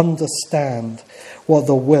 but understand what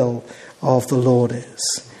the will of the Lord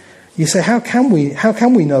is. You say, how can we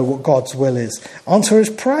know what God's will is? Answer is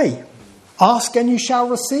pray. Ask and you shall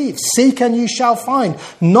receive. Seek and you shall find.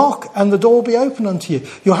 Knock and the door will be open unto you.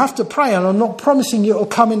 You'll have to pray, and I'm not promising you it will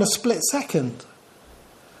come in a split second.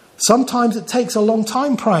 Sometimes it takes a long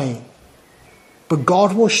time praying. But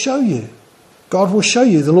God will show you. God will show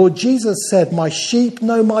you. The Lord Jesus said, my sheep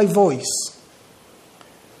know my voice.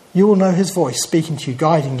 You will know his voice speaking to you,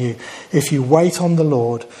 guiding you, if you wait on the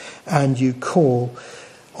Lord and you call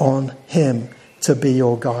on him to be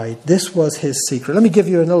your guide. This was his secret. Let me give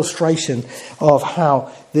you an illustration of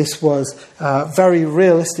how this was very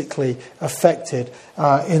realistically affected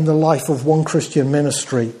in the life of one Christian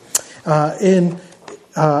ministry.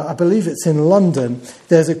 I believe it's in London,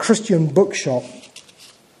 there's a Christian bookshop.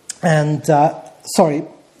 And, the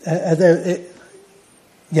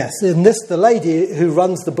lady who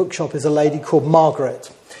runs the bookshop is a lady called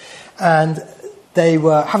Margaret. And they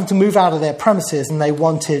were having to move out of their premises and they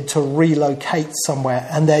wanted to relocate somewhere.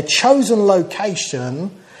 And their chosen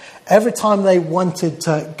location, every time they wanted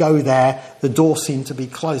to go there, the door seemed to be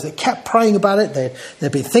closed. They kept praying about it.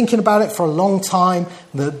 They'd been thinking about it for a long time.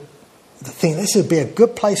 The thing, this would be a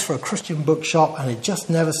good place for a Christian bookshop, and it just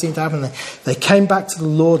never seemed to happen. They came back to the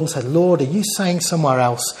Lord and said, Lord, are you saying somewhere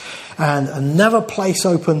else? And another place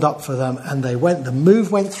opened up for them, and the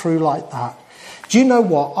move went through like that. Do you know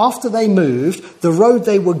what? After they moved, the road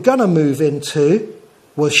they were going to move into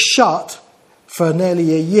was shut for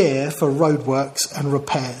nearly a year for roadworks and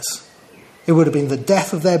repairs. It would have been the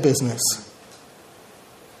death of their business.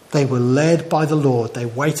 They were led by the Lord. They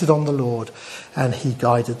waited on the Lord, and he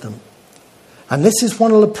guided them. And this is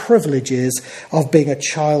one of the privileges of being a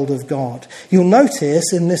child of God. You'll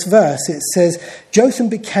notice in this verse it says, Jotham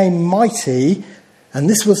became mighty, and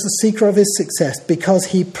this was the secret of his success, because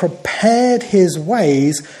he prepared his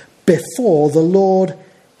ways before the Lord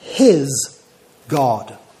his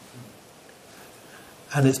God.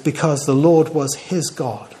 And it's because the Lord was his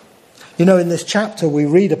God. You know, in this chapter we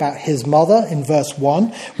read about his mother in verse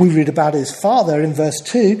 1. We read about his father in verse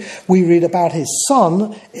 2. We read about his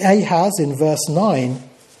son Ahaz in verse 9.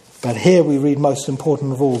 But here we read, most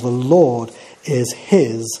important of all, the Lord is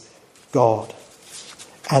his God.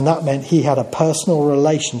 And that meant he had a personal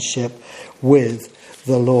relationship with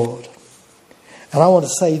the Lord. And I want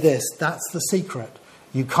to say this, that's the secret.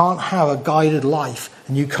 You can't have a guided life,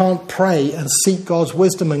 and you can't pray and seek God's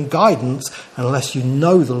wisdom and guidance unless you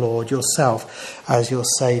know the Lord yourself as your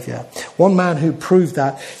Saviour. One man who proved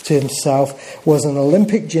that to himself was an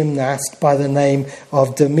Olympic gymnast by the name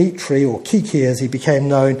of Dmitry, or Kiki as he became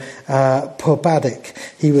known, Popadik.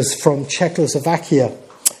 He was from Czechoslovakia,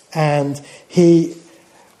 and he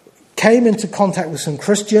came into contact with some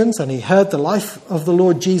Christians, and he heard the life of the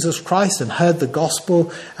Lord Jesus Christ and heard the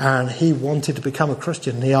gospel, and he wanted to become a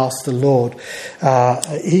Christian. He asked the Lord.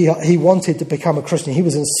 He wanted to become a Christian. He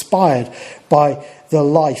was inspired by the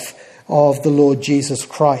life of the Lord Jesus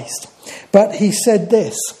Christ. But he said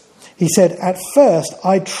this. He said, at first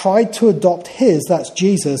I tried to adopt that's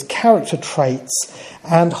Jesus' character traits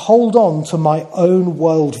and hold on to my own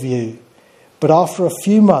worldview. But after a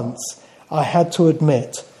few months, I had to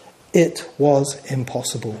admit it was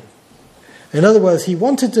impossible. In other words, he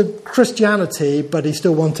wanted Christianity, but he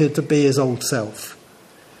still wanted to be his old self.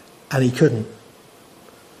 And he couldn't.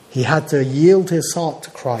 He had to yield his heart to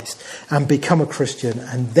Christ and become a Christian.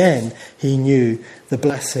 And then he knew the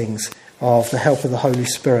blessings of the help of the Holy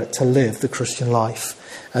Spirit to live the Christian life.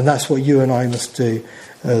 And that's what you and I must do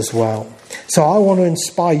as well. So I want to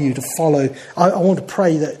inspire you to follow. I want to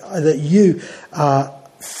pray that you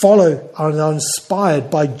follow and are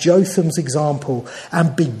inspired by Jotham's example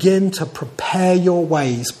and begin to prepare your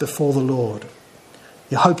ways before the Lord.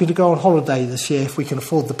 You're hoping to go on holiday this year if we can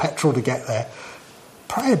afford the petrol to get there.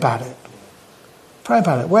 Pray about it. Pray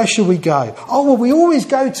about it. Where should we go? Oh, well, we always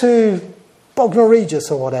go to Bognor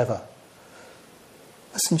Regis or whatever.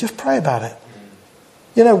 Listen, just pray about it.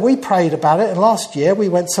 You know, we prayed about it, and last year we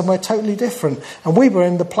went somewhere totally different. And we were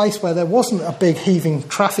in the place where there wasn't a big heaving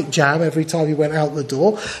traffic jam every time you went out the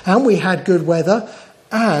door. And we had good weather.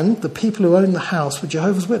 And the people who owned the house were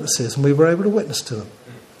Jehovah's Witnesses, and we were able to witness to them.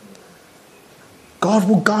 God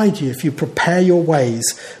will guide you if you prepare your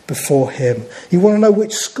ways before him. You want to know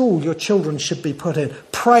which school your children should be put in?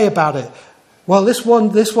 Pray about it. Well, this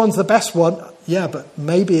one's the best one. Yeah, but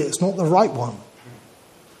maybe it's not the right one.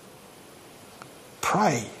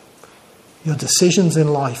 Pray. your decisions in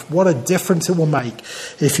life. What a difference it will make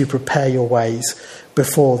if you prepare your ways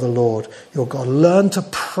before the Lord your God. Learn to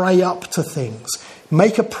pray up to things.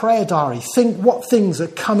 Make a prayer diary. Think what things are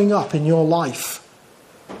coming up in your life.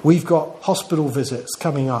 We've got hospital visits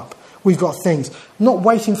coming up. We've got things. I'm not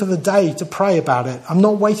waiting for the day to pray about it. I'm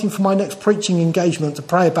not waiting for my next preaching engagement to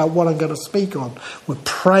pray about what I'm going to speak on. We're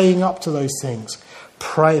praying up to those things,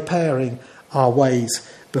 preparing our ways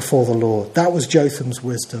before the Lord. That was Jotham's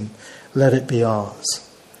wisdom. Let it be ours.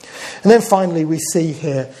 And then finally we see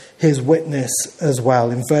here his witness as well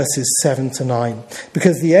in verses 7 to 9.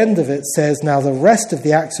 Because the end of it says, now the rest of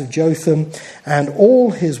the acts of Jotham and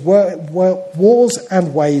all his wars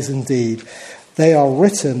and ways indeed, they are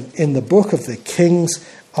written in the book of the kings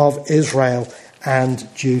of Israel and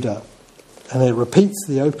Judah. And it repeats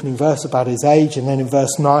the opening verse about his age. And then in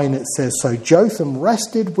verse 9 it says, so Jotham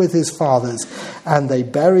rested with his fathers, and they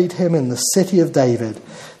buried him in the city of David.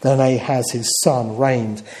 Then Ahaz his son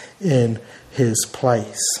reigned in his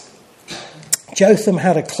place. Jotham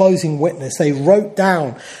had a closing witness. They wrote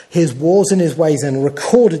down his wars and his ways and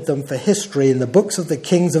recorded them for history in the books of the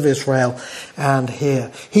kings of Israel and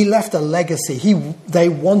here. He left a legacy. They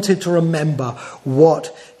wanted to remember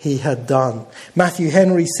what he had done. Matthew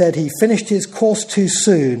Henry said he finished his course too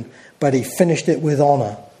soon, but he finished it with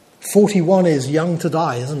honour. 41 is young to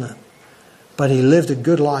die, isn't it? But he lived a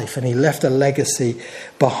good life and he left a legacy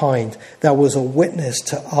behind that was a witness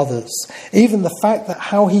to others. Even the fact that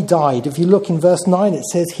how he died, if you look in verse 9, it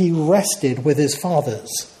says he rested with his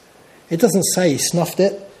fathers. It doesn't say he snuffed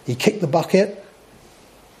it, he kicked the bucket.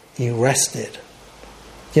 He rested.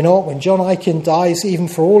 You know what? When John Aiken dies, even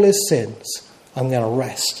for all his sins, I'm going to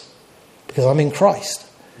rest. Because I'm in Christ.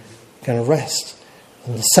 I'm going to rest.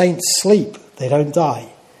 And the saints sleep, they don't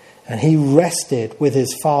die. And he rested with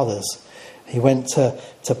his fathers. He went to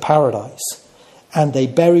paradise, and they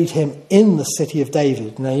buried him in the city of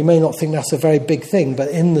David. Now, you may not think that's a very big thing, but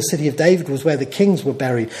in the city of David was where the kings were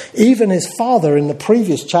buried. Even his father in the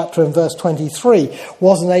previous chapter in verse 23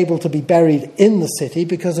 wasn't able to be buried in the city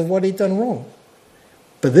because of what he'd done wrong.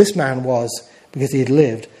 But this man was, because he had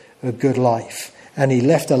lived a good life, and he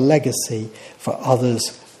left a legacy for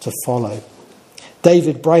others to follow.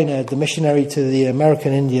 David Brainerd, the missionary to the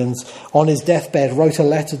American Indians, on his deathbed wrote a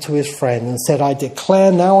letter to his friend and said, I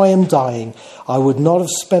declare now I am dying. I would not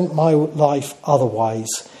have spent my life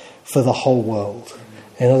otherwise for the whole world.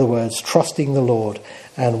 In other words, trusting the Lord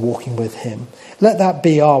and walking with him. Let that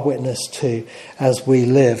be our witness too as we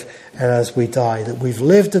live and as we die, that we've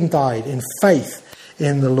lived and died in faith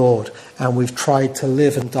in the Lord, and we've tried to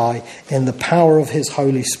live and die in the power of his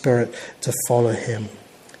Holy Spirit to follow him.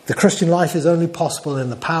 The Christian life is only possible in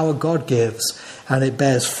the power God gives, and it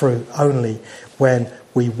bears fruit only when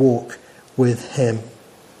we walk with him.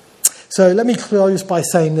 So let me close by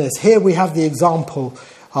saying this. Here we have the example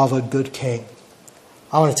of a good king.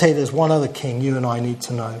 I want to tell you there's one other king you and I need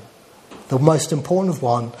to know. The most important of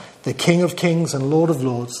one, the King of Kings and Lord of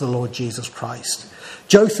Lords, the Lord Jesus Christ.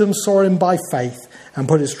 Jotham saw him by faith and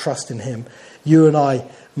put his trust in him. You and I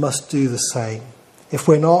must do the same. If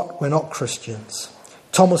we're not Christians.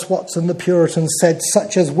 Thomas Watson, the Puritan, said,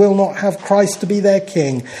 such as will not have Christ to be their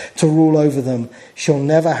king, to rule over them, shall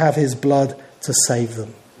never have his blood to save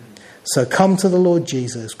them. So come to the Lord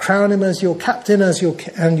Jesus, crown him as your captain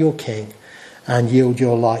and your king, and yield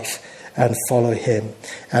your life and follow him,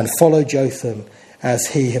 and follow Jotham as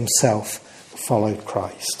he himself followed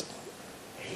Christ.